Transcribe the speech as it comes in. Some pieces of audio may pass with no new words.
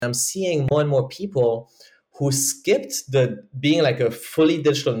I'm seeing more and more people who skipped the being like a fully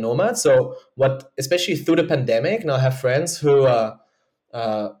digital nomad. So what, especially through the pandemic, now I have friends who are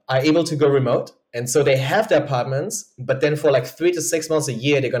able to go remote. And so they have their apartments, but then for like 3 to 6 months a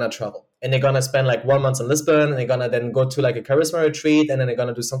year, they're gonna travel. And they're gonna spend like 1 month in Lisbon, and they're gonna then go to like a charisma retreat, and then they're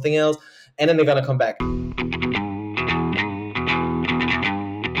gonna do something else, and then they're gonna come back.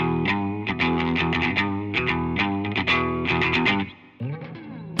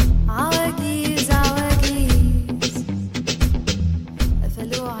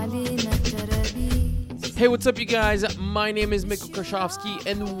 Hey, what's up, you guys? My name is Mikkel Krashovsky,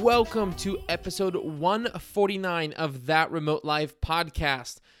 and welcome to episode 149 of That Remote Life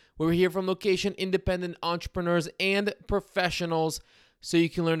podcast, where we hear from location-independent entrepreneurs and professionals so you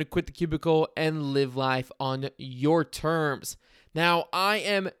can learn to quit the cubicle and live life on your terms. Now, I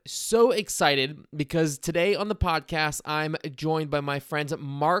am so excited because today on the podcast, I'm joined by my friends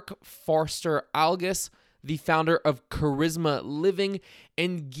Mark Forster Alges, the founder of Charisma Living,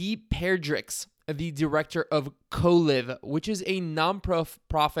 and Guy Perdrix, the director of Co-Live, which is a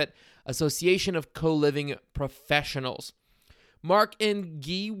non-profit association of co-living professionals. Mark and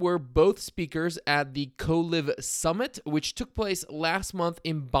Guy were both speakers at the Co-Live Summit, which took place last month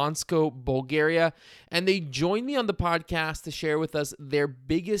in Bansko, Bulgaria, and they joined me on the podcast to share with us their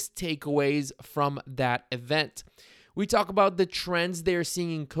biggest takeaways from that event. We talk about the trends they're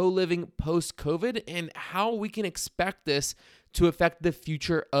seeing in co-living post-COVID and how we can expect this to affect the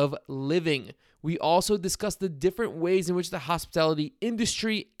future of living. We also discuss the different ways in which the hospitality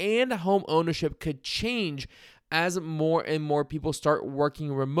industry and home ownership could change as more and more people start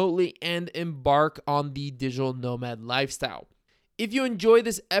working remotely and embark on the digital nomad lifestyle. If you enjoy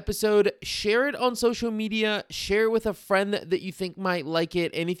this episode, share it on social media, share it with a friend that you think might like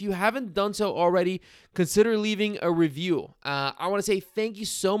it, and if you haven't done so already, consider leaving a review. I want to say thank you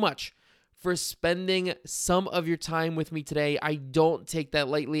so much for spending some of your time with me today. I don't take that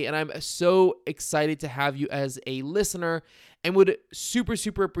lightly, and I'm so excited to have you as a listener and would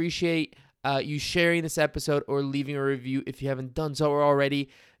super appreciate you sharing this episode or leaving a review if you haven't done so already.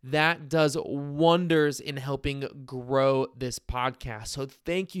 That does wonders in helping grow this podcast. So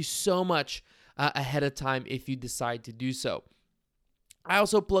thank you so much ahead of time if you decide to do so. I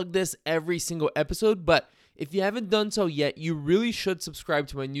also plug this every single episode, but if you haven't done so yet, you really should subscribe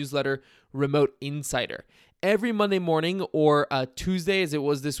to my newsletter, Remote Insider. Every Monday morning or Tuesday, as it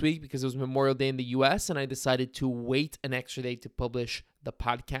was this week because it was Memorial Day in the US, and I decided to wait an extra day to publish the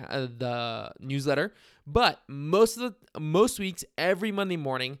podcast, the newsletter. But most weeks, every Monday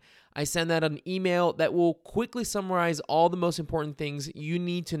morning, I send out an email that will quickly summarize all the most important things you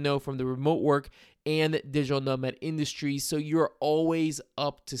need to know from the remote work and digital nomad industry, so you're always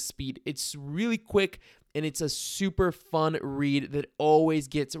up to speed. It's really quick, and it's a super fun read that always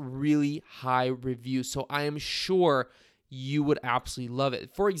gets really high reviews. So I am sure you would absolutely love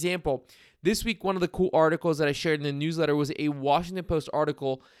it. For example, this week, one of the cool articles that I shared in the newsletter was a Washington Post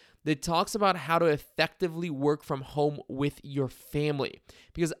article that talks about how to effectively work from home with your family.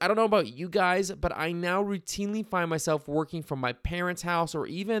 Because I don't know about you guys, but I now routinely find myself working from my parents' house or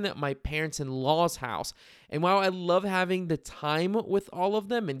even my parents-in-law's house. And while I love having the time with all of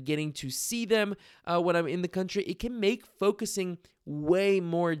them and getting to see them when I'm in the country, it can make focusing way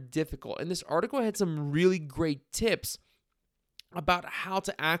more difficult. And this article had some really great tips about how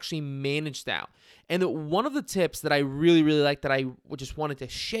to actually manage that. And one of the tips that I really like that I just wanted to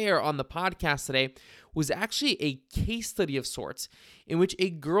share on the podcast today was actually a case study of sorts in which a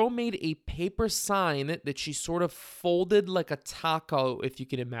girl made a paper sign that she sort of folded like a taco, if you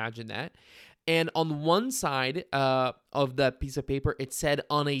can imagine that. And on one side of that piece of paper, it said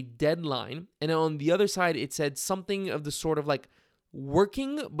on a deadline. And on the other side, it said something of the sort of like,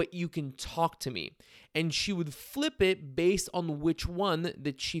 working, but you can talk to me. And she would flip it based on which one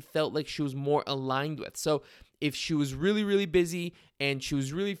that she felt like she was more aligned with. So if she was really busy and she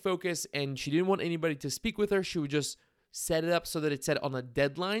was really focused and she didn't want anybody to speak with her, she would just set it up so that it said on a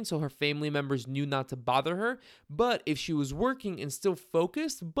deadline so her family members knew not to bother her. But if she was working and still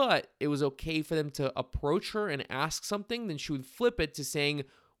focused, but it was okay for them to approach her and ask something, then she would flip it to saying,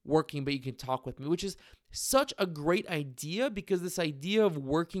 working, but you can talk with me, which is such a great idea because this idea of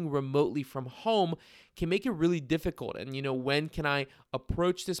working remotely from home can make it really difficult. And, when can I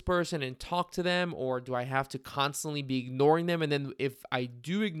approach this person and talk to them, or do I have to constantly be ignoring them? And then if I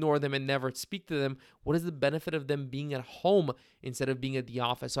do ignore them and never speak to them, what is the benefit of them being at home instead of being at the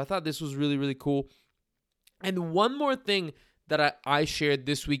office? So I thought this was really cool. And one more thing that I shared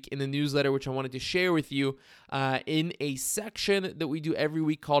this week in the newsletter, which I wanted to share with you in a section that we do every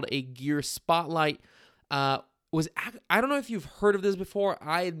week called a Gear Spotlight. I don't know if you've heard of this before.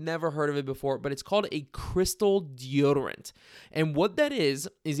 I had never heard of it before, but it's called a crystal deodorant. And what that is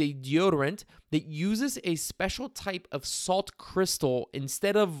a deodorant that uses a special type of salt crystal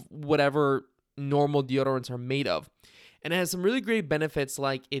instead of whatever normal deodorants are made of. And it has some really great benefits,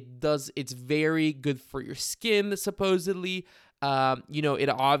 like it's very good for your skin, supposedly. It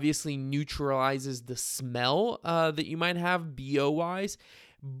obviously neutralizes the smell that you might have BO wise.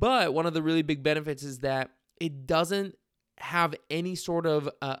 But one of the really big benefits is that it doesn't have any sort of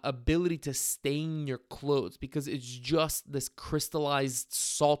ability to stain your clothes because it's just this crystallized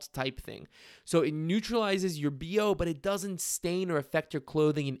salt type thing. So it neutralizes your BO, but it doesn't stain or affect your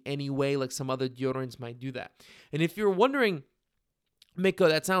clothing in any way like some other deodorants might do that. And if you're wondering, Miko,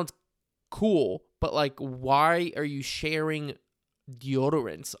 that sounds cool, but like, why are you sharing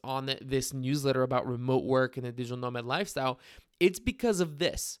deodorants on this newsletter about remote work and the digital nomad lifestyle? It's because of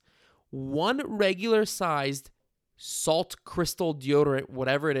this. One regular sized salt crystal deodorant,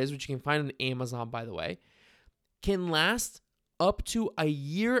 whatever it is, which you can find on Amazon, by the way, can last up to a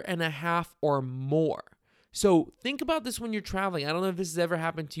year and a half or more. So think about this when you're traveling. I don't know if this has ever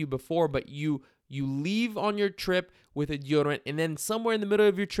happened to you before, but you leave on your trip with a deodorant, and then somewhere in the middle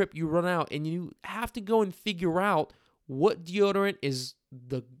of your trip, you run out, and you have to go and figure out what deodorant is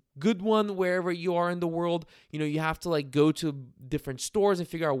the good one wherever you are in the world. You have to like go to different stores and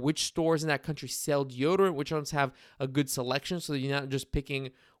figure out which stores in that country sell deodorant, which ones have a good selection, so that you're not just picking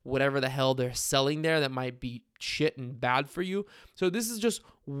whatever the hell they're selling there that might be shit and bad for you. So this is just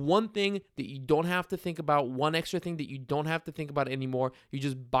one thing that you don't have to think about, one extra thing that you don't have to think about anymore. You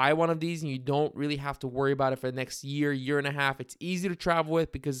just buy one of these and you don't really have to worry about it for the next year and a half. It's easy to travel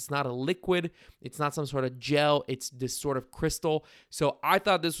with because it's not a liquid. It's not some sort of gel. It's this sort of crystal. So I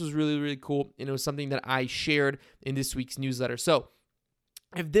thought this was really, really cool. And it was something that I shared in this week's newsletter. So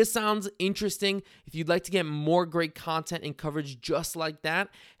if this sounds interesting, if you'd like to get more great content and coverage just like that,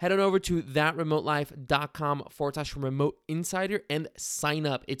 head on over to thatremotelife.com/remote insider and sign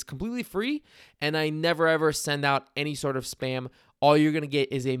up. It's completely free, and I never ever send out any sort of spam. All you're going to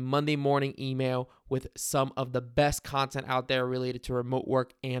get is a Monday morning email with some of the best content out there related to remote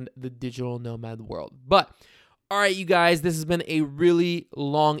work and the digital nomad world. But all right, you guys, this has been a really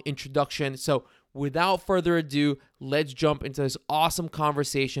long introduction. So without further ado, let's jump into this awesome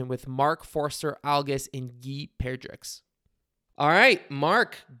conversation with Mark Forster Alges and Guy Perdrix. All right,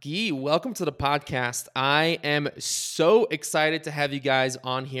 Mark, Guy, welcome to the podcast. I am so excited to have you guys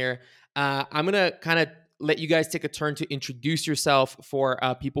on here. I'm going to kind of let you guys take a turn to introduce yourself for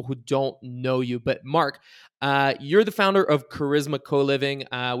people who don't know you. But Mark, you're the founder of Charisma Co-Living.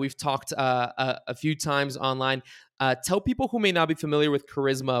 We've talked a few times online. Tell people who may not be familiar with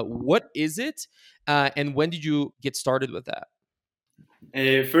Charisma, what is it, and when did you get started with that?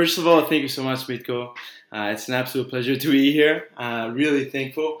 First of all, thank you so much, Mitko. It's an absolute pleasure to be here. Really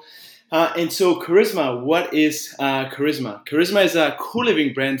thankful. And so Charisma, what is Charisma? Charisma is a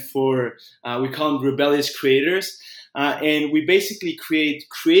co-living brand for, we call them rebellious creators. And we basically create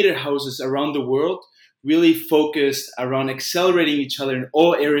creator houses around the world, really focused around accelerating each other in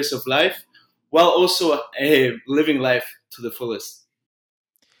all areas of life, while also living life to the fullest.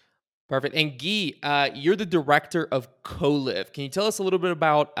 Perfect. And Guy, you're the director of Co-Live. Can you tell us a little bit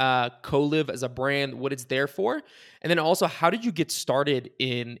about Co-Live as a brand, what it's there for? And then also, how did you get started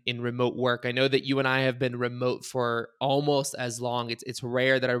in remote work? I know that you and I have been remote for almost as long. It's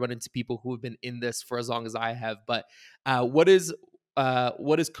rare that I run into people who have been in this for as long as I have. But what is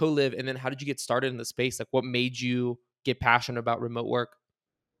Co-Live? And then how did you get started in the space? Like, what made you get passionate about remote work?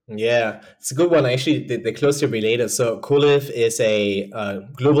 Yeah, it's a good one. Actually, they're closely related. So Co-Live is a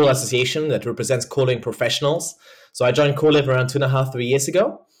global association that represents co-living professionals. So I joined Co-Live around 2.5-3 years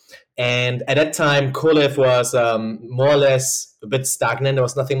ago. And at that time, Co-Live was more or less a bit stagnant. There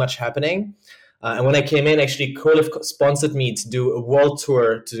was nothing much happening. And when I came in, actually, Co-Live sponsored me to do a world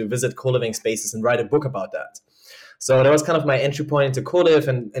tour to visit co-living spaces and write a book about that. So that was kind of my entry point into Co-Live,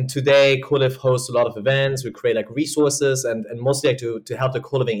 and today Co-Live hosts a lot of events. We create like resources and mostly like to help the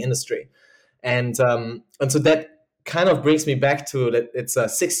co-living industry. And so that kind of brings me back to, it's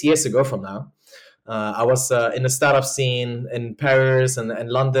 6 years ago from now. I was in the startup scene in Paris and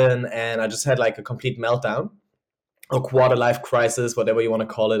London, and I just had like a complete meltdown or quarter life crisis, whatever you want to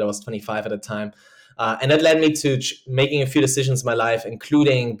call it. I was 25 at the time. And that led me to making a few decisions in my life,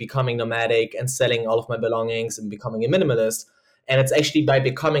 including becoming nomadic and selling all of my belongings and becoming a minimalist. And it's actually by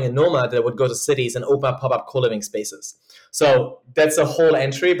becoming a nomad that I would go to cities and open up pop-up co-living spaces. So that's a whole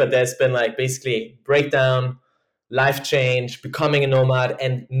entry, but there's been like basically breakdown, life change, becoming a nomad,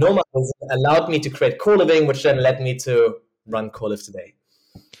 and nomad has allowed me to create co-living, which then led me to run Co-Live today.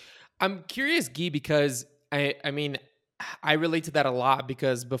 I'm curious, Guy, because I mean, I relate to that a lot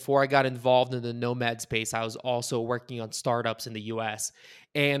because before I got involved in the nomad space, I was also working on startups in the US.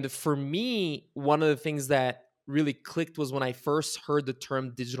 And for me, one of the things that really clicked was when I first heard the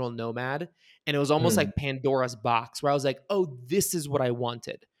term digital nomad. And it was almost Hmm. like Pandora's box, where I was like, oh, this is what I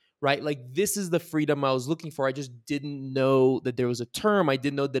wanted, right? Like, this is the freedom I was looking for. I just didn't know that there was a term, I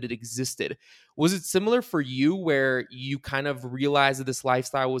didn't know that it existed. Was it similar for you where you kind of realized that this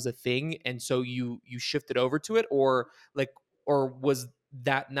lifestyle was a thing and so you shifted over to it, or like, or was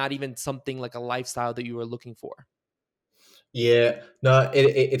that not even something like a lifestyle that you were looking for? Yeah, no,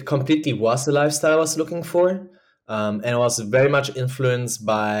 it completely was the lifestyle I was looking for. And I was very much influenced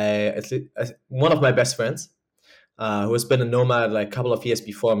by one of my best friends, who has been a nomad like a couple of years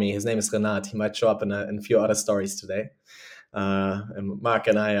before me. His name is Renat. He might show up in a few other stories today. And Mark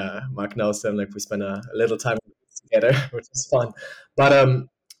and Mark knows him. Like we spent a little time together, which was fun.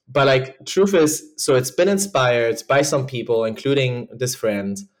 But like truth is, so it's been inspired by some people, including this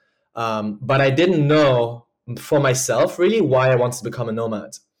friend. But I didn't know for myself really why I wanted to become a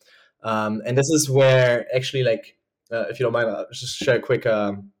nomad. And this is where actually, like, if you don't mind, I'll just share a quick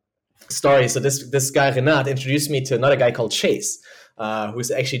story. So this guy Renat introduced me to another guy called Chase,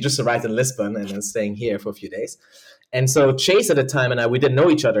 who's actually just arrived in Lisbon and is staying here for a few days. And so Chase at the time and we didn't know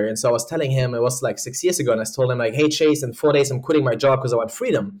each other. And so I was telling him, it was like 6 years ago, and I told him like, hey Chase, in 4 days I'm quitting my job because I want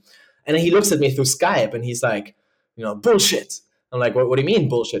freedom. And then he looks at me through Skype and he's like, bullshit. I'm like, what do you mean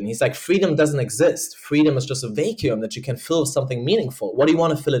bullshit? And he's like, freedom doesn't exist. Freedom is just a vacuum that you can fill with something meaningful. What do you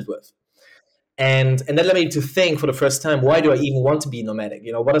want to fill it with? And that led me to think for the first time, why do I even want to be nomadic?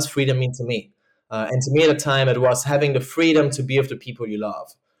 What does freedom mean to me? And to me at the time, it was having the freedom to be with the people you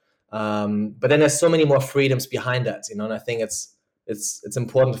love. But then there's so many more freedoms behind that, and I think it's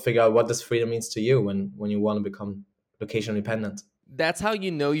important to figure out what this freedom means to you when you want to become location independent. That's how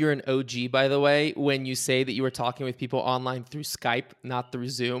you know you're an OG, by the way, when you say that you were talking with people online through Skype, not through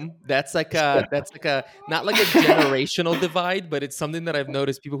Zoom. That's like a not like a generational divide, but it's something that I've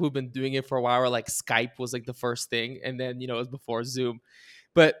noticed. People who've been doing it for a while are like Skype was like the first thing, and then it was before Zoom.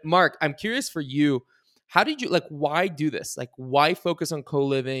 But Mark, I'm curious for you, how did you like why do this? Like why focus on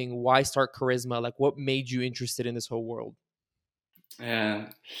co-living? Why start Charisma? Like what made you interested in this whole world? Yeah.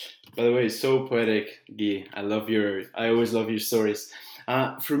 By the way, it's so poetic, Guy. I always love your stories.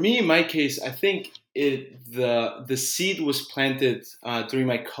 For me, in my case, I think the seed was planted during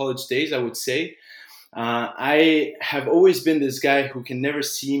my college days. I would say I have always been this guy who can never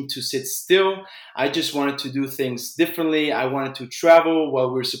seem to sit still. I just wanted to do things differently. I wanted to travel while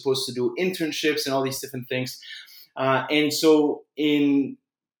we were supposed to do internships and all these different things. And so in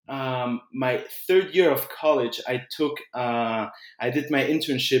my third year of college, I did my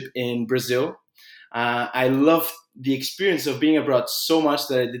internship in Brazil. I loved the experience of being abroad so much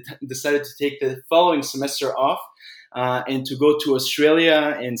that decided to take the following semester off and to go to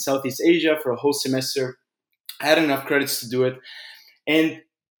Australia and Southeast Asia for a whole semester. I had enough credits to do it. And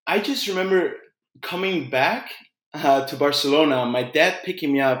I just remember coming back to Barcelona, my dad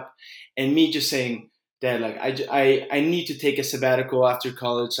picking me up and me just saying, Dad, like I need to take a sabbatical after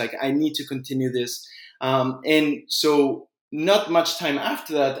college. Like I need to continue this. And so not much time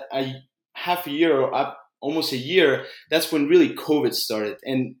after that, half a year or almost a year, that's when really COVID started.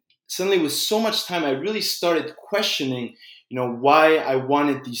 And suddenly with so much time, I really started questioning, why I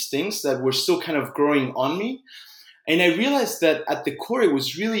wanted these things that were still kind of growing on me. And I realized that at the core, it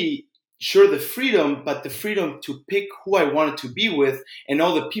was really sure the freedom, but the freedom to pick who I wanted to be with and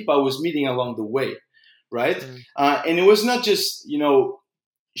all the people I was meeting along the way. Right. Mm. And it was not just,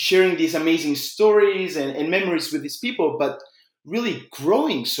 sharing these amazing stories and memories with these people, but really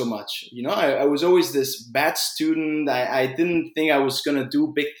growing so much. I was always this bad student. I didn't think I was going to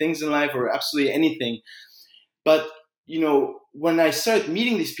do big things in life or absolutely anything. But, when I started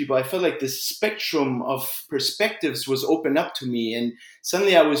meeting these people, I felt like this spectrum of perspectives was opened up to me. And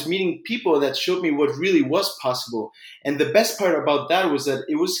suddenly I was meeting people that showed me what really was possible. And the best part about that was that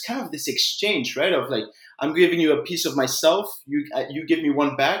it was kind of this exchange, right? Of like, I'm giving you a piece of myself. You give me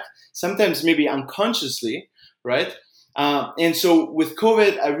one back, sometimes maybe unconsciously, right? And so with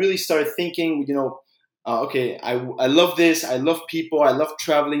COVID, I really started thinking, okay, I love this. I love people. I love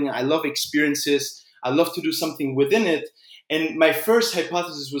traveling. I love experiences. I love to do something within it. And my first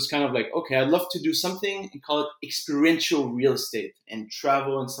hypothesis was kind of like, okay, I'd love to do something and call it experiential real estate and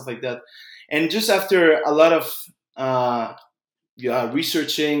travel and stuff like that. And just after a lot of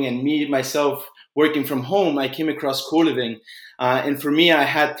researching and me myself working from home, I came across co-living. And for me, I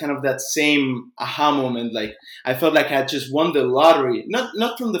had kind of that same aha moment. Like I felt like I had just won the lottery,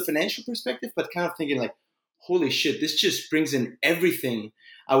 not from the financial perspective, but kind of thinking like, holy shit, this just brings in everything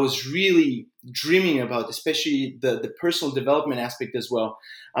I was really dreaming about, especially the personal development aspect as well.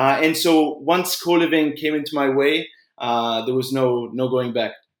 And so once co-living came into my way, there was no going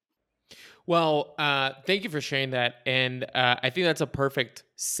back. Well, thank you for sharing that. And I think that's a perfect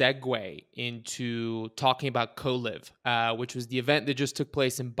segue into talking about CoLive, which was the event that just took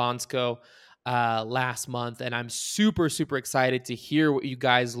place in Bansko last month. And I'm super, super excited to hear what you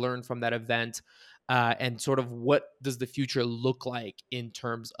guys learned from that event and sort of what does the future look like in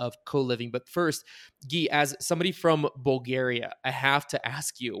terms of co-living. But first, Guy, as somebody from Bulgaria, I have to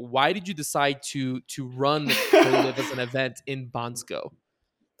ask you, why did you decide to run CoLive as an event in Bansko?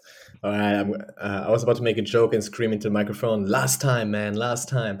 All right, I was about to make a joke and scream into the microphone, last time, man, last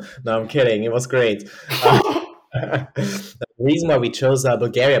time. No, I'm kidding. It was great. The reason why we chose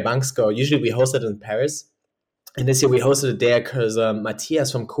Bulgaria, Bansko, usually we host it in Paris. And this year we hosted it there because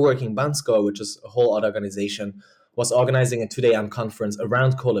Matthias from Co-working Bansko, which is a whole other organization, was organizing a 2-day conference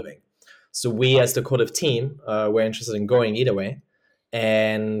around co-living. So we, as the co-live team, were interested in going either way.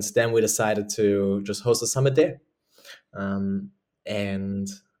 And then we decided to just host a summit there. And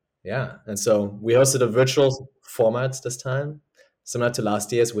so we hosted a virtual format this time, similar to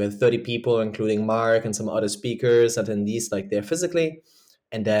last year's. We had 30 people, including Mark and some other speakers, attendees like there physically.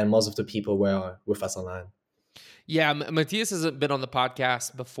 And then most of the people were with us online. Yeah, Matthias hasn't been on the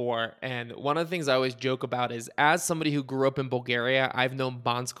podcast before. And one of the things I always joke about is, as somebody who grew up in Bulgaria, I've known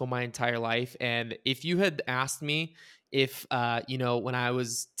Bansko my entire life. And if you had asked me if, when I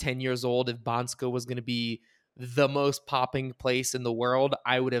was 10 years old, if Bansko was going to be the most popping place in the world,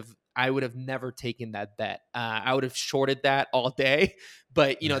 I would have never taken that bet. I would have shorted that all day.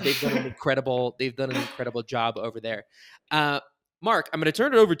 But they've done an incredible job over there. Mark, I'm going to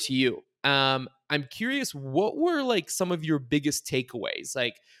turn it over to you. I'm curious, what were like some of your biggest takeaways?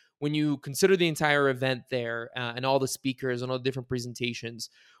 Like when you consider the entire event there and all the speakers and all the different presentations,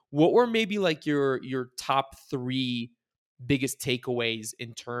 what were maybe like your top 3 biggest takeaways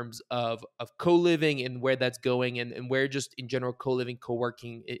in terms of co-living and where that's going and where just in general co-living,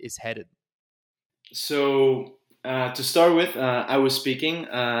 co-working is headed? So to start with, I was speaking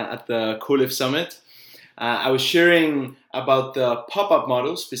at the Co-Live Summit. I was sharing about the pop-up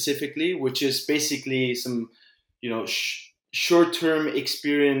model specifically, which is basically some, short-term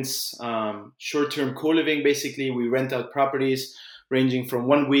experience, short-term co-living. Basically, we rent out properties ranging from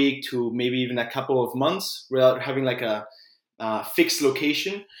 1 week to maybe even a couple of months without having like a fixed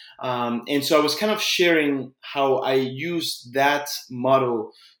location. And so I was kind of sharing how I used that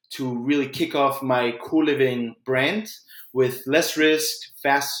model to really kick off my co-living brand with less risk,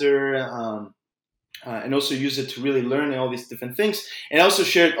 faster, and also use it to really learn all these different things. And I also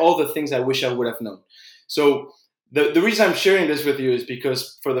shared all the things I wish I would have known. So the reason I'm sharing this with you is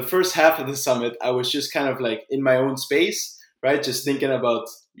because for the first half of the summit, I was just kind of like in my own space, right? Just thinking about,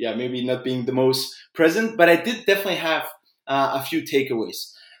 maybe not being the most present, but I did definitely have a few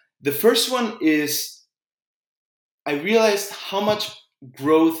takeaways. The first one is I realized how much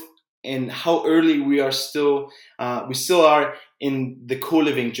growth and how early we still are in the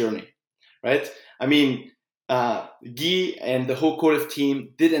co-living journey, right? I mean, Guy and the whole co-live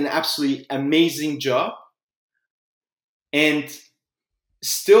team did an absolutely amazing job. And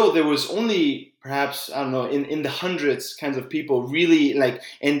still there was only perhaps, I don't know, in the hundreds kinds of people really like,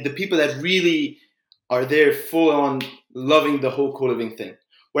 and the people that really are there full on loving the whole co-living thing.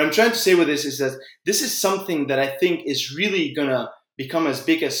 What I'm trying to say with this is that this is something that I think is really gonna become as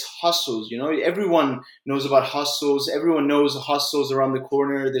big as hostels. Everyone knows about hostels. Everyone knows hostels around the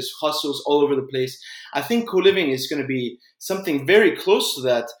corner. There's hostels all over the place. I think co-living is going to be something very close to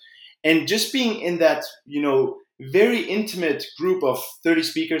that. And just being in that, very intimate group of 30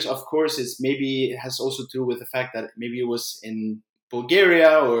 speakers, of course, it has also to do with the fact that maybe it was in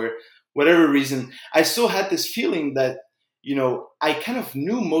Bulgaria or whatever reason. I still had this feeling that I kind of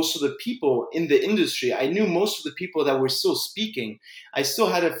knew most of the people in the industry. I knew most of the people that were still speaking. I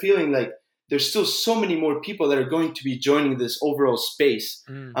still had a feeling like there's still so many more people that are going to be joining this overall space.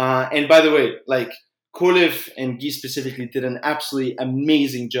 And by the way, like Co-Live and Guy specifically did an absolutely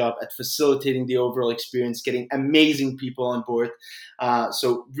amazing job at facilitating the overall experience, getting amazing people on board.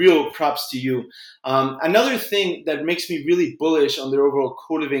 So real props to you. Another thing that makes me really bullish on the overall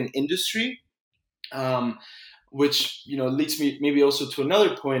co-living industry, which leads me maybe also to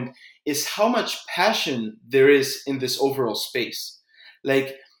another point, is how much passion there is in this overall space.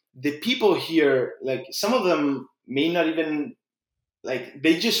 Like the people here, like some of them may not even like,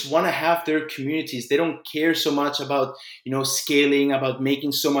 they just want to have their communities. They don't care so much about scaling, about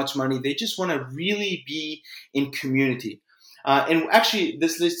making so much money. They just want to really be in community. And actually,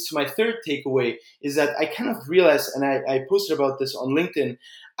 this leads to my third takeaway is that I kind of realized, and I posted about this on LinkedIn,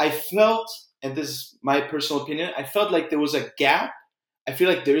 I felt, and this is my personal opinion, I felt like there was a gap. I feel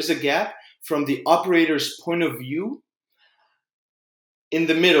like there is a gap from the operator's point of view in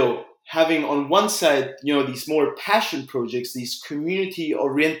the middle, having on one side, these more passion projects, these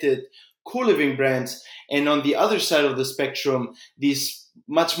community-oriented co-living brands, and on the other side of the spectrum, these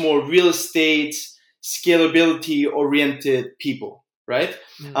much more real estate, scalability-oriented people, right?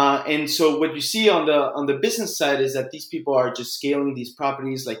 And so what you see on the business side is that these people are just scaling these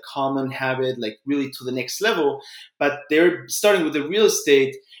properties like Common, Habit, like really to the next level, but they're starting with the real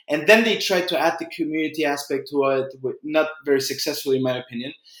estate, and then they try to add the community aspect to it, not very successfully, in my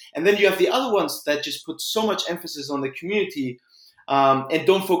opinion. And then you have the other ones that just put so much emphasis on the community and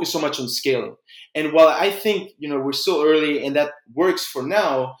don't focus so much on scaling. And while I think, we're still early and that works for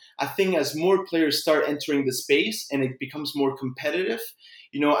now, I think as more players start entering the space and it becomes more competitive,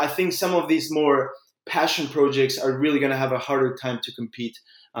 I think some of these more passion projects are really going to have a harder time to compete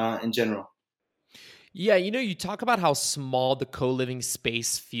in general. Yeah, you talk about how small the co-living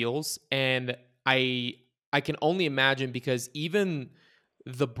space feels, and I can only imagine, because even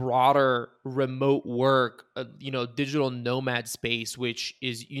the broader remote work, digital nomad space, which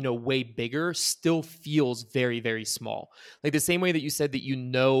is, way bigger, still feels very, very small. Like the same way that you said that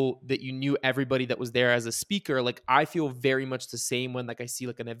that you knew everybody that was there as a speaker, like I feel very much the same when like I see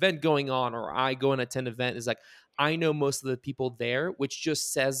like an event going on or I go and attend an event, is like I know most of the people there, which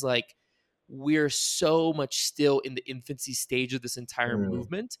just says like we're so much still in the infancy stage of this entire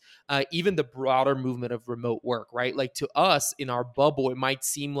movement, even the broader movement of remote work, right? Like to us in our bubble, it might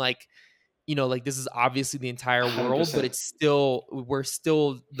seem like, like this is obviously the entire world, 100%. but we're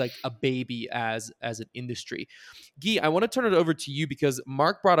still like a baby as an industry. Guy, I want to turn it over to you because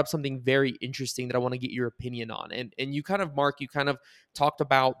Mark brought up something very interesting that I want to get your opinion on. And Mark, you kind of talked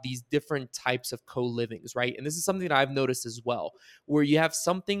about these different types of co-livings, right? And this is something that I've noticed as well, where you have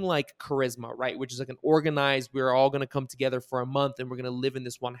something like Charisma, right? Which is like an organized, we're all going to come together for a month and we're going to live in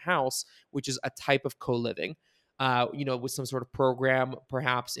this one house, which is a type of co-living. With some sort of program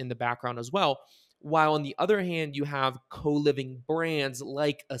perhaps in the background as well. While on the other hand, you have co-living brands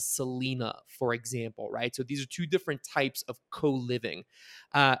like a Selena, for example, right? So these are two different types of co-living.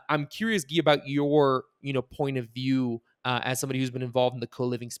 I'm curious, Guy, about your, point of view as somebody who's been involved in the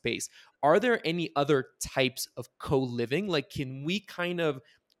co-living space. Are there any other types of co-living? Like, can we kind of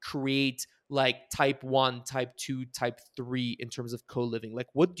create like type 1, type 2, type 3 in terms of co-living? Like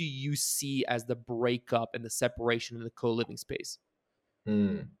what do you see as the breakup and the separation in the co-living space?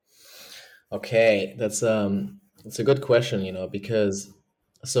 Okay, that's a good question, because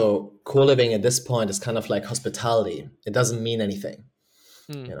so co-living at this point is kind of like hospitality. It doesn't mean anything.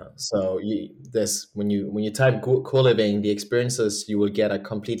 So this when you type co-living, the experiences you will get are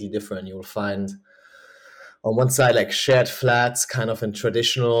completely different. You will find on one side like shared flats, kind of in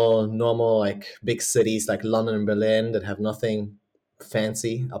traditional, normal like big cities like London and Berlin that have nothing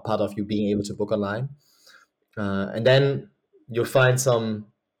fancy apart of you being able to book online, and then you'll find some.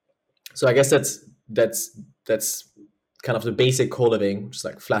 So I guess that's kind of the basic co-living, which is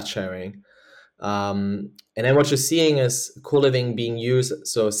like flat sharing. And then what you're seeing is co-living being used.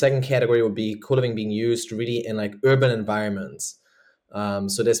 So second category would be co-living being used really in like urban environments.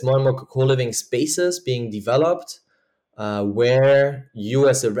 So there's more and more co-living spaces being developed where you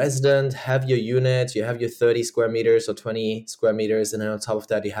as a resident have your unit, you have your 30 square meters or 20 square meters, and then on top of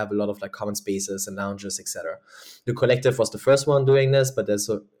that you have a lot of like common spaces and lounges, etc. The Collective was the first one doing this, but there's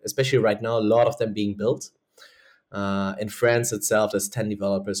especially right now a lot of them being built. In France itself, there's 10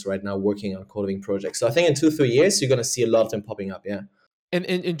 developers right now working on co-living projects. So I think in 2-3 years, you're going to see a lot of them popping up. Yeah.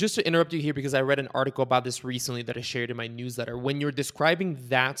 And just to interrupt you here, because I read an article about this recently that I shared in my newsletter. When you're describing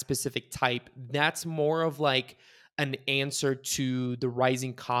that specific type, that's more of like an answer to the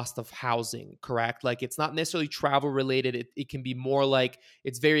rising cost of housing, correct? Like it's not necessarily travel related. It can be more like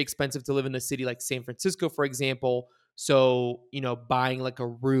it's very expensive to live in a city like San Francisco, for example. So, buying like a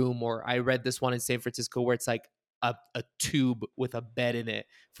room, or I read this one in San Francisco where it's like a tube with a bed in it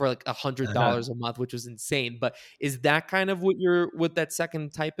for like $100 a month, which was insane. But is that kind of what that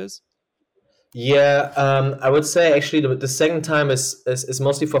second type is? Yeah, I would say actually the second time is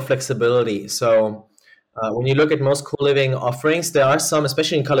mostly for flexibility. So when you look at most co-living offerings, there are some,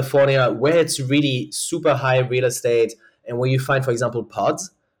 especially in California, where it's really super high real estate and where you find, for example, pods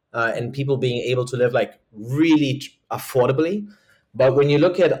and people being able to live like really affordably. But when you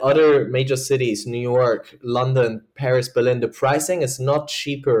look at other major cities, New York, London, Paris, Berlin, the pricing is not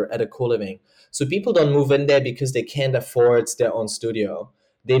cheaper at a co-living. So people don't move in there because they can't afford their own studio.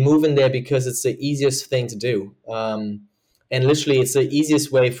 They move in there because it's the easiest thing to do. and literally it's the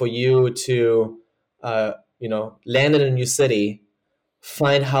easiest way for you to land in a new city,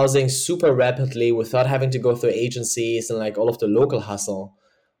 find housing super rapidly without having to go through agencies and like all of the local hustle.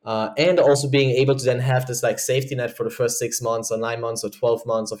 And also being able to then have this like safety net for the first 6 months or 9 months or 12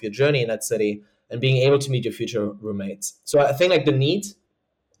 months of your journey in that city, and being able to meet your future roommates. So I think like the need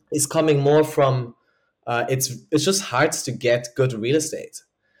is coming more from it's just hard to get good real estate,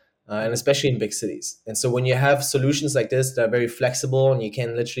 and especially in big cities. And so when you have solutions like this that are very flexible and you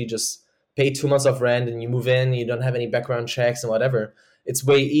can literally just pay 2 months of rent and you move in, you don't have any background checks and whatever, it's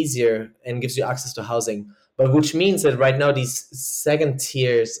way easier and gives you access to housing. But which means that right now these second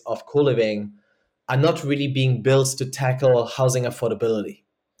tiers of co-living are not really being built to tackle housing affordability.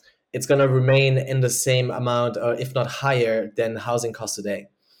 It's going to remain in the same amount, or if not higher, than housing costs today.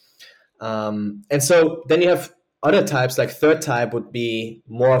 And so then you have other types, like third type would be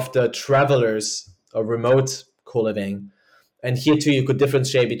more of the travelers or remote co-living. And here too, you could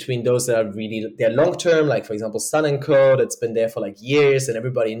differentiate between those that are really, they're long-term, like for example, Sun & Co. that's been there for like years and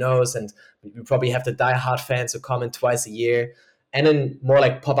everybody knows, and you probably have the die-hard fans who come in twice a year. And then more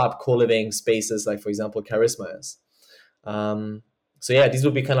like pop-up co-living spaces, like for example, Charisma is. So yeah, these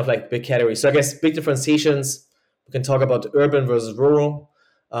would be kind of like big categories. So I guess big differentiations, we can talk about urban versus rural.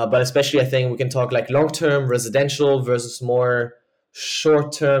 But especially, I think we can talk like long-term residential versus more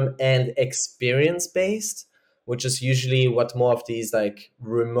short-term and experience-based, which is usually what more of these like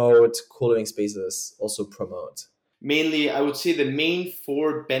remote co-living spaces also promote. Mainly, I would say the main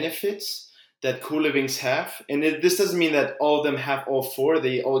four benefits that co-livings have, and this doesn't mean that all of them have all four.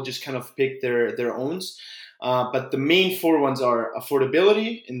 They all just kind of pick their owns. But the main four ones are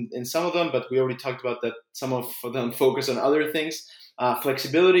affordability in some of them, but we already talked about that some of them focus on other things.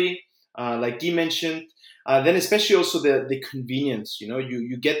 Flexibility, like Guy mentioned, then especially also the convenience.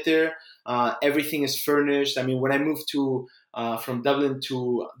 You get there, everything is furnished. I mean, when I moved from Dublin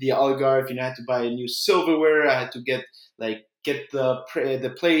to the Algarve, I had to buy a new silverware. I had to get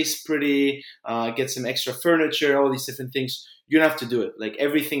the place pretty, get some extra furniture, all these different things. You don't have to do it. Like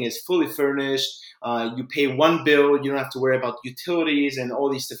everything is fully furnished. You pay one bill. You don't have to worry about utilities and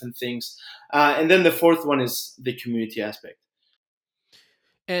all these different things. And then the fourth one is the community aspect.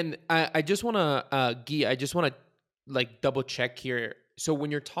 And I just want to, Guy, I just want to like double check here. So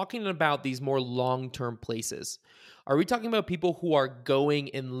when you're talking about these more long-term places, are we talking about people who are going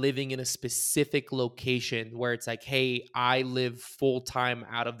and living in a specific location where it's like, hey, I live full-time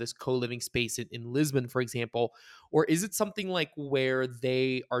out of this co-living space in Lisbon, for example? Or is it something like where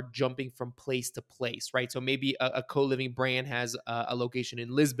they are jumping from place to place, right? So maybe a co-living brand has a location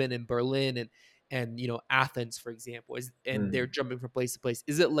in Lisbon and Berlin and Athens, for example, and they're jumping from place to place.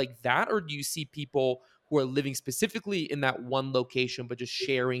 Is it like that, or do you see people who are living specifically in that one location but just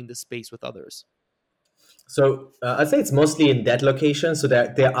sharing the space with others? So I'd say it's mostly in that location. So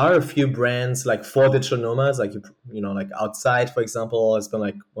there are a few brands like for digital nomads, like like Outside, for example, has been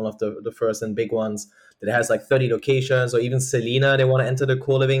like one of the first and big ones that has like 30 locations. Or even Selina, they want to enter the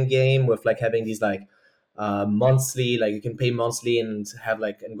co-living game with like having these like monthly, like you can pay monthly and have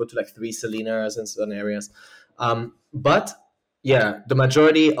like and go to like 3 Selinas in certain areas. But yeah, the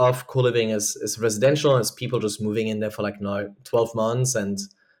majority of co-living is residential, and it's people just moving in there for like 12 months and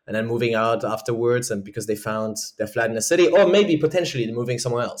then moving out afterwards, and because they found their flat in the city, or maybe potentially moving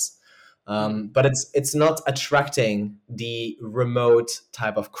somewhere else. But it's not attracting the remote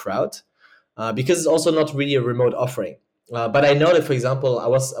type of crowd, because it's also not really a remote offering. But I know that, for example, I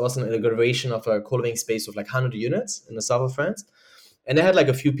was in an inauguration of a co-living space with like 100 units in the south of France, and they had like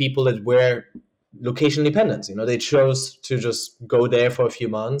a few people that were location independent. They chose to just go there for a few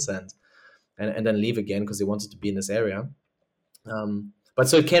months and then leave again because they wanted to be in this area. But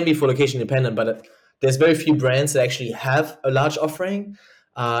so it can be for location dependent, but there's very few brands that actually have a large offering.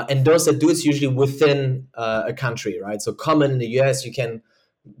 And those that do, it's usually within a country, right? So common in the US, you can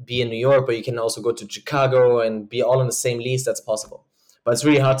be in New York, but you can also go to Chicago and be all in the same lease. That's possible. But it's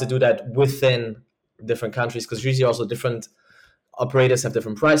really hard to do that within different countries, because usually also different operators have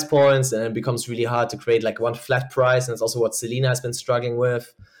different price points, and it becomes really hard to create like one flat price. And it's also what Selina has been struggling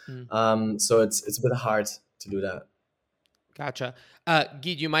with. So it's a bit hard to do that. Gotcha. Guy,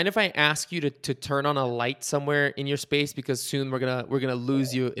 do you mind if I ask you to turn on a light somewhere in your space, because soon we're gonna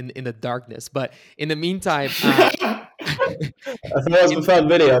lose you in the darkness. But in the meantime, I thought it was a fun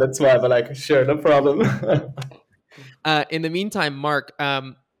video, that's why. But like, sure, no problem. In the meantime, Mark,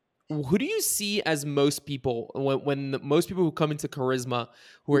 who do you see as most people when most people who come into Charisma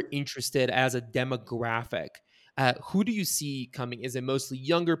who are interested as a demographic? Who do you see coming? Is it mostly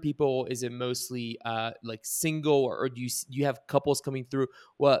younger people? Is it mostly like single, or do you have couples coming through?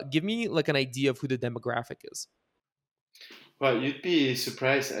 Well, give me like an idea of who the demographic is. Well, you'd be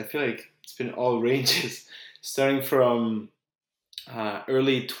surprised. I feel like it's been all ranges, starting from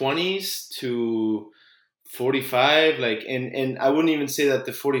early 20s to 45. Like, and I wouldn't even say that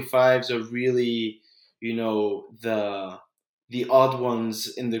the 45s are really, the odd ones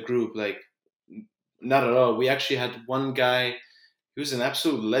in the group. Like, not at all. We actually had one guy. He was an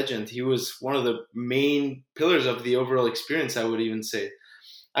absolute legend. He was one of the main pillars of the overall experience. I would even say.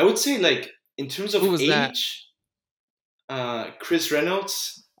 I would say, like, in terms Who of was that? age, Chris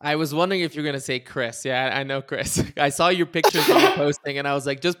Reynolds. I was wondering if you're gonna say Chris. Yeah, I know Chris. I saw your pictures that you're posting, and I was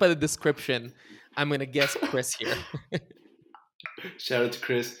like, just by the description, I'm gonna guess Chris here. Shout out to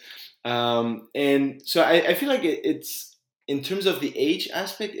Chris. And so I feel like it's in terms of the age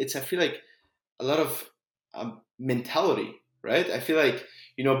aspect. I feel like a lot of mentality, right? I feel like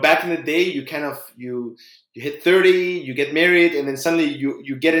back in the day, you kind of you hit 30, you get married, and then suddenly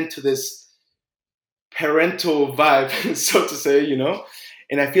you get into this parental vibe, so to say,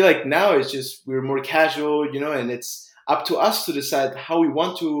 And I feel like now it's just we're more casual, and it's up to us to decide how we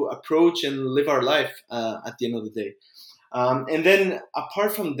want to approach and live our life at the end of the day. And then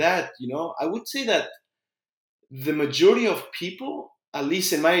apart from that, I would say that the majority of people, at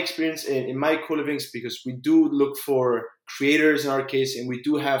least in my experience in my co-livings, because we do look for creators in our case, and we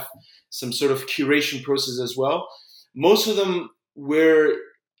do have some sort of curation process as well. Most of them were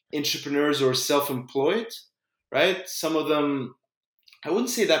entrepreneurs or self-employed, right? Some of them, I wouldn't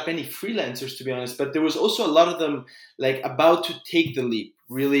say that many freelancers, to be honest, but there was also a lot of them like about to take the leap,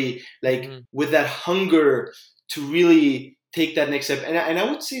 really like with that hunger to really take that next step. And I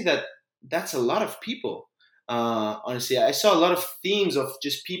would say that that's a lot of people. Honestly, I saw a lot of themes of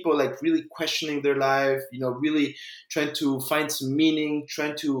just people like really questioning their life, really trying to find some meaning,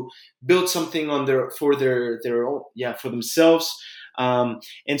 trying to build something for their own, for themselves.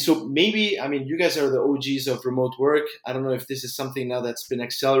 And so maybe, I mean, you guys are the OGs of remote work. I don't know if this is something now that's been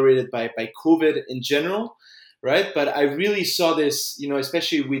accelerated by COVID in general, right? But I really saw this,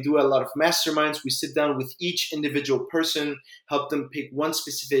 especially we do a lot of masterminds. We sit down with each individual person, help them pick one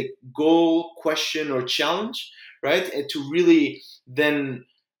specific goal, question, or challenge, right? And to really then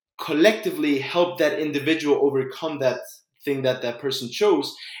collectively help that individual overcome that thing that person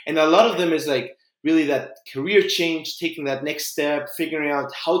chose. And a lot of them is like really that career change, taking that next step, figuring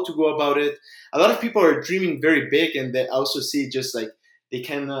out how to go about it. A lot of people are dreaming very big, and they also see just like they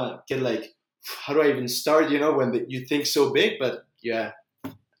can get like, how do I even start? When you think so big. But yeah, I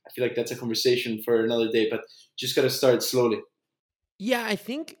feel like that's a conversation for another day. But just gotta start slowly. Yeah, I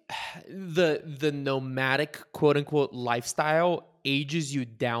think the nomadic quote unquote lifestyle ages you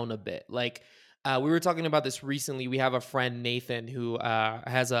down a bit. Like we were talking about this recently. We have a friend, Nathan, who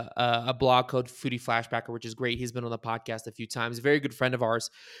has a blog called Foodie Flashbacker, which is great. He's been on the podcast a few times. Very good friend of ours,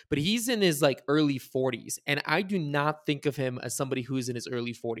 but he's in his like early 40s, and I do not think of him as somebody who's in his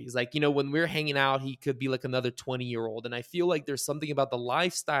early 40s. Like, when we're hanging out, he could be like another 20-year-old, and I feel like there's something about the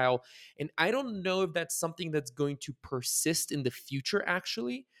lifestyle, and I don't know if that's something that's going to persist in the future,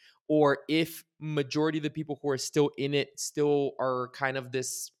 actually, or if majority of the people who are still in it still are kind of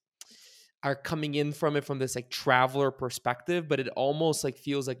this are coming in from it from this like traveler perspective, but it almost like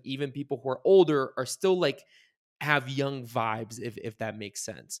feels like even people who are older are still like have young vibes, if that makes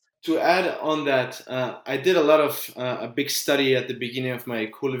sense. To add on that, I did a lot of a big study at the beginning of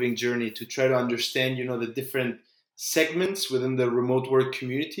my co-living journey to try to understand, the different segments within the remote work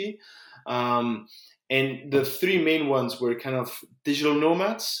community. And the three main ones were kind of digital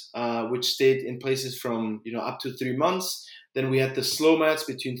nomads, which stayed in places from, up to 3 months. Then we had the slow mats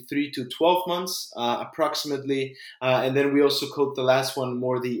between 3 to 12 months, approximately. And then we also called the last one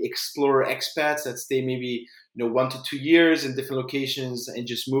more the explorer expats that stay maybe 1 to 2 years in different locations and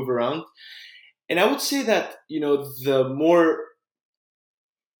just move around. And I would say that, the more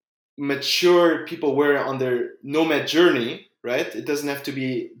mature people were on their nomad journey, right? It doesn't have to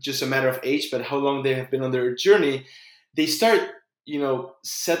be just a matter of age, but how long they have been on their journey. They start,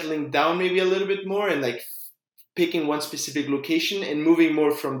 settling down maybe a little bit more and like picking one specific location and moving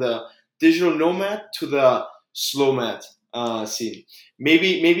more from the digital nomad to the slow mat scene.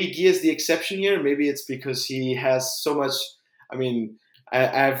 Maybe Guy is the exception here. Maybe it's because he has so much. I mean,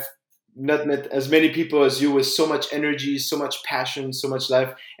 I've not met as many people as you with so much energy, so much passion, so much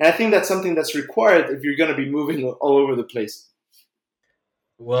life. And I think that's something that's required if you're going to be moving all over the place.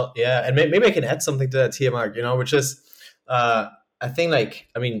 Well, yeah, and maybe I can add something to that here, Mark, which is, I think, like,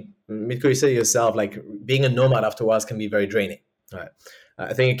 I mean, Mitko, you said yourself, like, being a nomad after a while can be very draining. Right?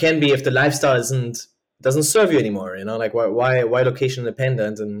 I think it can be if the lifestyle doesn't serve you anymore, like, why location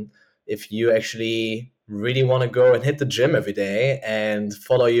independent? And if you actually really want to go and hit the gym every day and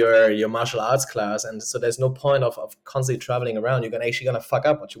follow your martial arts class. And so there's no point of constantly traveling around. You're gonna fuck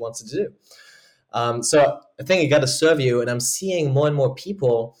up what you want to do. So I think it got to serve you. And I'm seeing more and more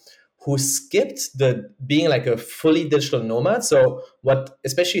people who skipped the being like a fully digital nomad. So what,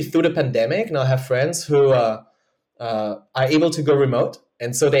 especially through the pandemic, now I have friends who are able to go remote.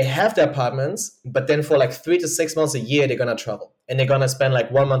 And so they have their apartments, but then for like 3 to 6 months a year, they're gonna travel and they're gonna spend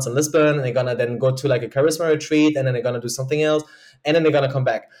like 1 month in Lisbon, and they're gonna then go to like a charisma retreat, and then they're gonna do something else, and then they're gonna come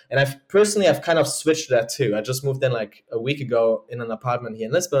back. And I've kind of switched that too. I just moved in like a week ago in an apartment here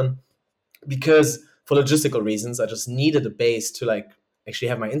in Lisbon because for logistical reasons, I just needed a base to like actually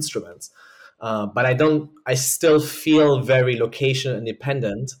have my instruments. But I still feel very location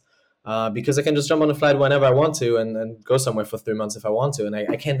independent because I can just jump on a flight whenever I want to and go somewhere for 3 months if I want to. And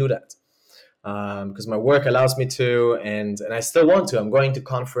I can't do that because my work allows me to, and I still want to. I'm going to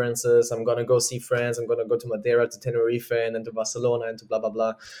conferences. I'm going to go see friends. I'm going to go to Madeira, to Tenerife, and then to Barcelona, and to blah, blah,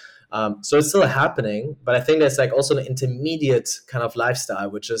 blah. So it's still happening, but I think there's like also an intermediate kind of lifestyle,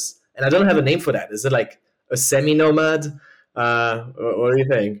 which is, and I don't have a name for that. Is it like a semi-nomad? What do you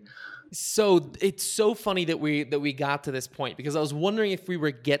think? So it's so funny that we got to this point, because I was wondering if we're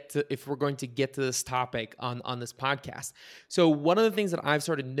going to get to this topic on this podcast. So one of the things that I've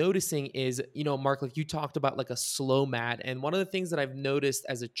started noticing is, Mark, like you talked about like a slow mad, and one of the things that I've noticed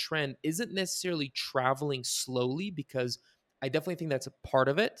as a trend isn't necessarily traveling slowly, because I definitely think that's a part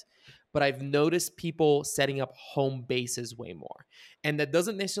of it, but I've noticed people setting up home bases way more. And that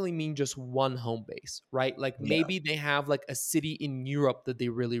doesn't necessarily mean just one home base, right? Like Yeah. maybe they have like a city in Europe that they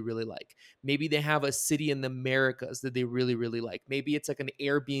really, really like. Maybe they have a city in the Americas that they really, really like. Maybe it's like an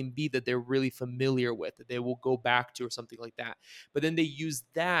Airbnb that they're really familiar with, that they will go back to or something like that. But then they use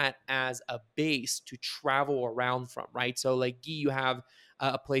that as a base to travel around from, right? So like Guy, you have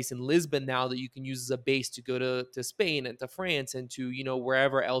a place in Lisbon now that you can use as a base to go to Spain and to France and to,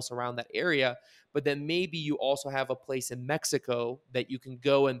 wherever else around that area. But then maybe you also have a place in Mexico that you can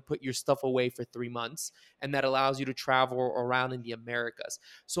go and put your stuff away for 3 months, and that allows you to travel around in the Americas.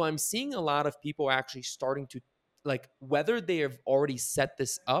 So I'm seeing a lot of people actually starting to, like, whether they have already set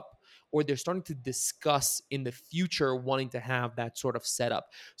this up or they're starting to discuss in the future wanting to have that sort of setup.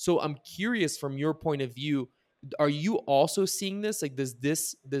 So I'm curious, from your point of view, are you also seeing this? Like, does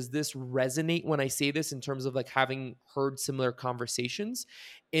this resonate when I say this, in terms of like having heard similar conversations?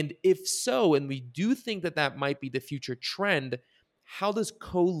 And if so, and we do think that that might be the future trend, how does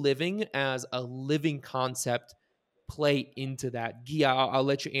co-living as a living concept play into that? Guy, I'll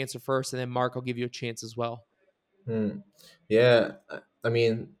let you answer first, and then Mark, I'll give you a chance as well. Hmm. Yeah, I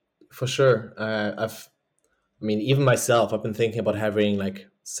mean, for sure. I mean, even myself, I've been thinking about having like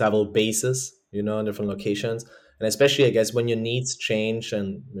several bases, in different locations. And especially, I guess, when your needs change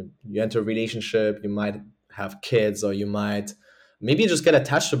and you enter a relationship, you might have kids, or you might maybe just get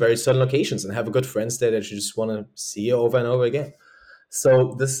attached to very certain locations and have a good friends there that you just want to see over and over again.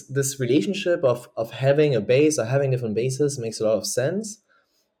 So this relationship of having a base or having different bases makes a lot of sense.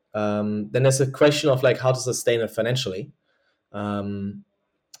 Then there's a question of like how to sustain it financially. Um,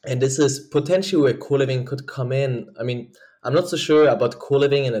 and this is potentially where co-living could come in. I mean, I'm not so sure about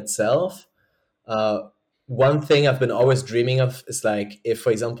co-living in itself. Uh, One thing I've been always dreaming of is like if, for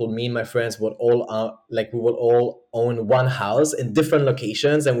example, me and my friends would all like we would all own one house in different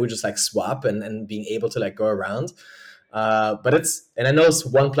locations, and we just like swap and being able to like go around. But and I know it's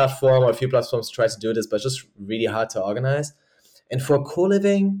one platform or a few platforms try to do this, but it's just really hard to organize. And for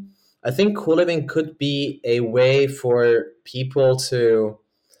co-living, I think co-living could be a way for people to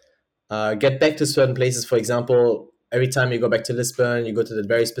get back to certain places. For example, every time you go back to Lisbon, you go to the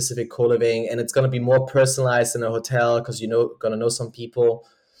very specific co-living, and it's going to be more personalized in a hotel because going to know some people.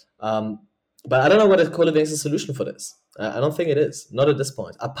 But I don't know whether co-living is a solution for this. I don't think it is, not at this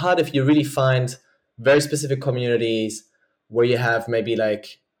point. Apart if you really find very specific communities where you have maybe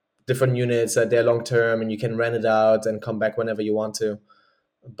like different units that they're long term and you can rent it out and come back whenever you want to.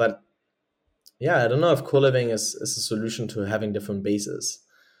 But yeah, I don't know if co-living is a solution to having different bases.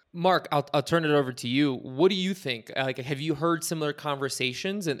 Mark, I'll turn it over to you. What do you think? Like, have you heard similar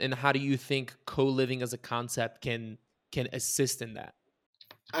conversations, and how do you think co-living as a concept can assist in that?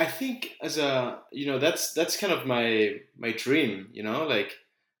 I think as a that's kind of my dream. Like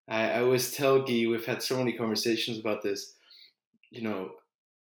I always tell Guy, we've had so many conversations about this. You know,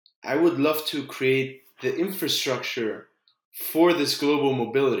 I would love to create the infrastructure for this global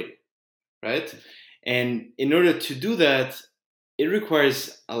mobility, right? And in order to do that, it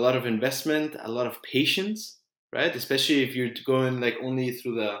requires a lot of investment, a lot of patience, right? Especially if you're going like only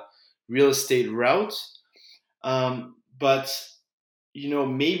through the real estate route. But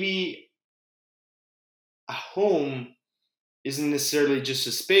maybe a home isn't necessarily just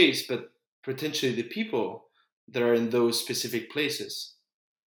a space, but potentially the people that are in those specific places,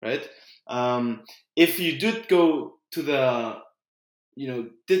 right? If you did go to the,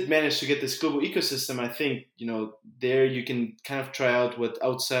 did manage to get this global ecosystem, I think, there you can kind of try out what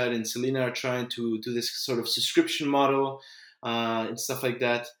Outside and Selena are trying to do, this sort of subscription model and stuff like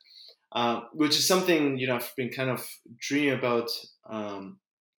that, which is something, I've been kind of dreaming about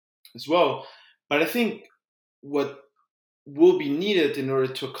as well. But I think what will be needed in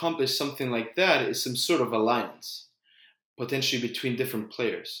order to accomplish something like that is some sort of alliance, potentially between different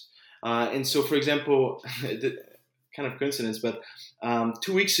players. And so, for example, kind of coincidence, but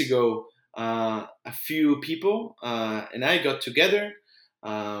 2 weeks ago, a few people and I got together,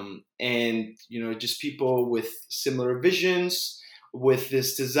 and just people with similar visions, with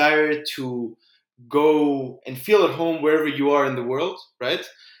this desire to go and feel at home wherever you are in the world, right?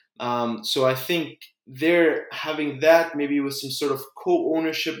 So I think they're having that maybe with some sort of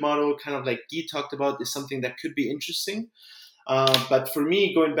co-ownership model, kind of like Guy talked about, is something that could be interesting. But for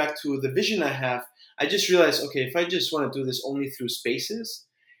me, going back to the vision I have, I just realized, okay, if I just want to do this only through spaces,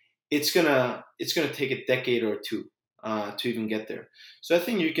 it's gonna take a decade or two to even get there. So I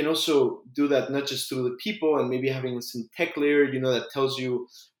think you can also do that not just through the people and maybe having some tech layer, that tells you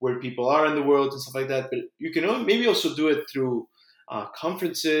where people are in the world and stuff like that. But you can maybe also do it through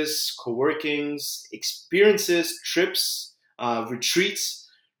conferences, co-workings, experiences, trips, retreats,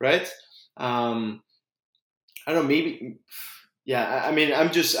 right? I don't know, maybe, yeah. I mean,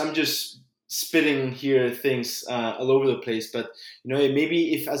 I'm just spitting here things all over the place, but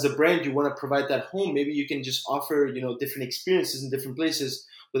maybe if as a brand you want to provide that home, maybe you can just offer different experiences in different places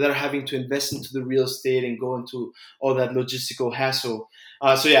without having to invest into the real estate and go into all that logistical hassle.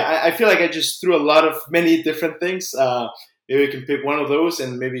 So yeah, I feel like I just threw a lot of many different things. Maybe we can pick one of those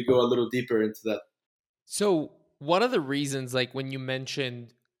and maybe go a little deeper into that. So one of the reasons, like when you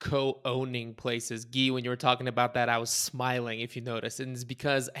mentioned co-owning places, Guy, when you were talking about that, I was smiling, if you noticed. And it's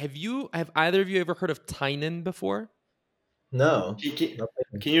because have either of you ever heard of Tynan before? No.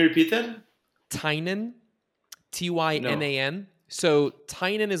 Can you repeat that? Tynan, Tynan. No. So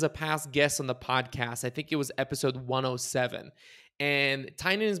Tynan is a past guest on the podcast. I think it was episode 107. And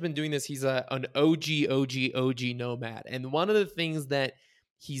Tynan has been doing this. He's an OG nomad. And one of the things that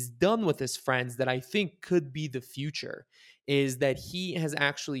he's done with his friends that I think could be the future is that he has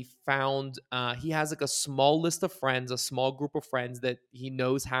actually found, he has like a small list of friends, a small group of friends that he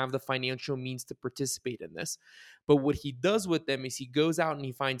knows have the financial means to participate in this. But what he does with them is he goes out and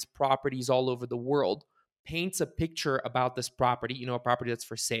he finds properties all over the world, paints a picture about this property, a property that's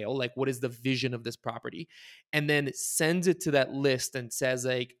for sale, like what is the vision of this property, and then sends it to that list and says,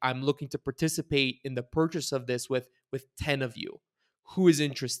 like, I'm looking to participate in the purchase of this with 10 of you. Who is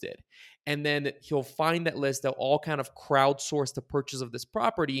interested? And then he'll find that list. They'll all kind of crowdsource the purchase of this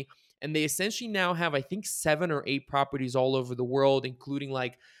property. And they essentially now have, I think, 7 or 8 properties all over the world, including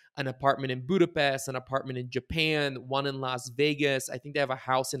like an apartment in Budapest, an apartment in Japan, one in Las Vegas. I think they have a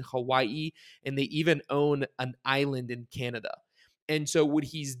house in Hawaii, and they even own an island in Canada. And so what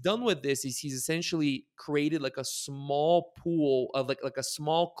he's done with this is he's essentially created like a small pool of like a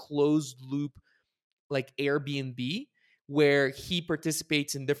small closed loop, like Airbnb, where he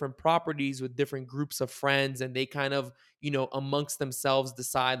participates in different properties with different groups of friends, and they kind of, amongst themselves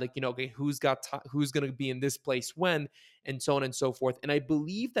decide like, okay, who's going to be in this place when, and so on and so forth. And I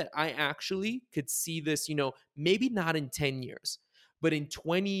believe that I actually could see this, maybe not in 10 years, but in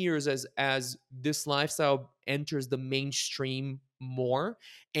 20 years as this lifestyle enters the mainstream more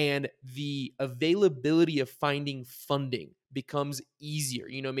and the availability of finding funding becomes easier,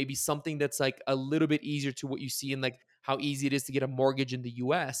 maybe something that's like a little bit easier to what you see in like how easy it is to get a mortgage in the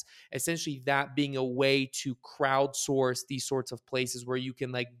US, essentially that being a way to crowdsource these sorts of places where you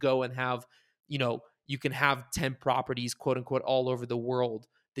can like go and have, you can have 10 properties, quote unquote, all over the world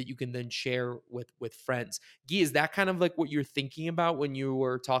that you can then share with friends. Guy, is that kind of like what you're thinking about when you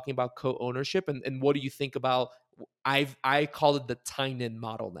were talking about co-ownership? And what do you think about, I call it the Tynan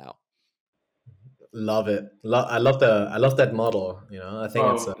model now. Love it. I love that model. I think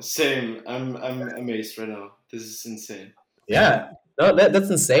it's same. I'm amazed right now. This is insane. Yeah, no, that's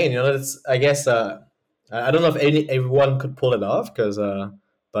insane. That's, I guess, I don't know if everyone could pull it off, because,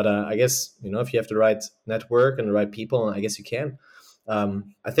 but I guess if you have the right network and the right people, I guess you can.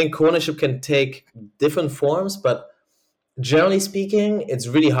 I think co-ownership can take different forms, but generally speaking, it's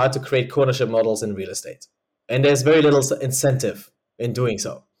really hard to create co-ownership models in real estate, and there's very little incentive in doing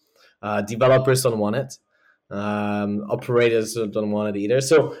so. Developers don't want it. Operators don't want it either.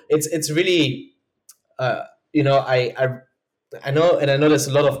 So it's really, I I know there's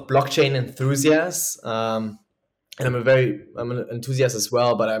a lot of blockchain enthusiasts, and I'm an enthusiast as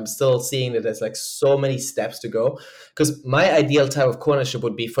well, but I'm still seeing that there's like so many steps to go. Because my ideal type of co-ownership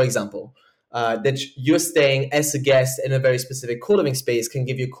would be, for example, that you're staying as a guest in a very specific co-living space can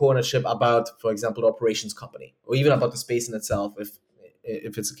give you co-ownership about, for example, the operations company, or even about the space in itself,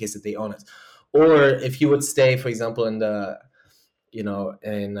 if it's the case that they own it. Or if you would stay, for example, in the in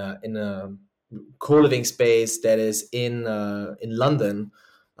a co-living space that is in London,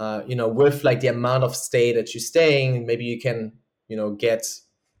 with like the amount of stay that you're staying, maybe you can get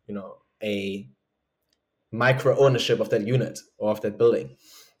a micro ownership of that unit or of that building.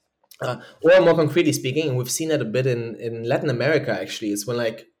 Or more concretely speaking, and we've seen that a bit in Latin America actually, is when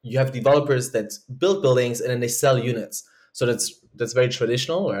like you have developers that build buildings and then they sell units. So that's very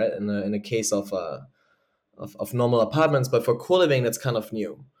traditional, right? In the case of normal apartments, but for co-living, that's kind of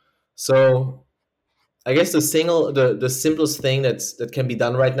new. So I guess the simplest thing that can be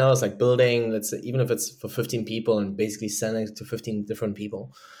done right now is like building, let's say, even if it's for 15 people and basically selling it to 15 different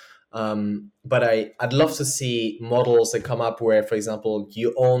people. But I'd love to see models that come up where, for example,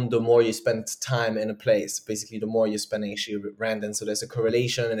 you own the more you spend time in a place, basically the more you're spending actually rent. And so there's a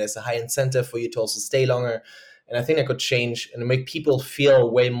correlation and there's a high incentive for you to also stay longer. And I think that could change and make people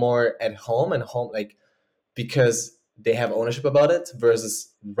feel way more at home like because they have ownership about it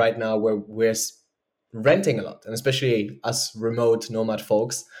versus right now where we're renting a lot, and especially us remote nomad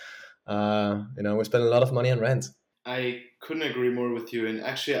folks, we spend a lot of money on rent. I couldn't agree more with you. And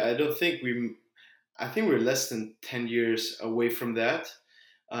actually, I think we're less than 10 years away from that.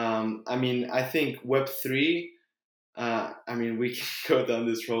 I mean, I think Web3, I mean, we can go down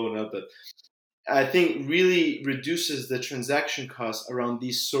this road now, but I think really reduces the transaction costs around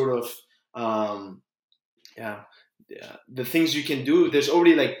these sort of, yeah, the things you can do. There's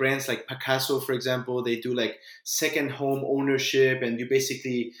already like brands like Picasso, for example. They do like second home ownership, and you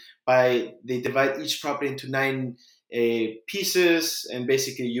basically they divide each property into 9 pieces, and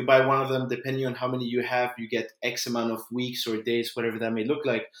basically you buy one of them. Depending on how many you have, you get X amount of weeks or days, whatever that may look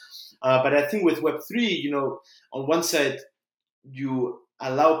like. But I think with Web3, on one side, you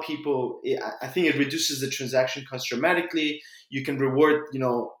allow people, I think it reduces the transaction cost dramatically. You can reward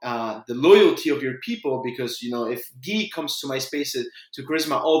the loyalty of your people, because if Guy comes to my spaces, to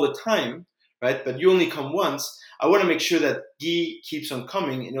Charisma, all the time, right, but you only come once, I want to make sure that Guy keeps on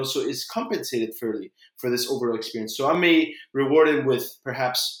coming and also is compensated fairly for this overall experience. So I may reward him with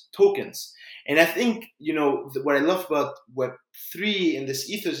perhaps tokens. And I think what I love about Web3 and this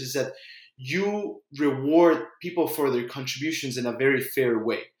ethos is that you reward people for their contributions in a very fair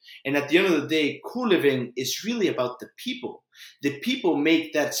way. And at the end of the day, co-living is really about the people. The people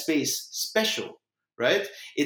make that space special, right?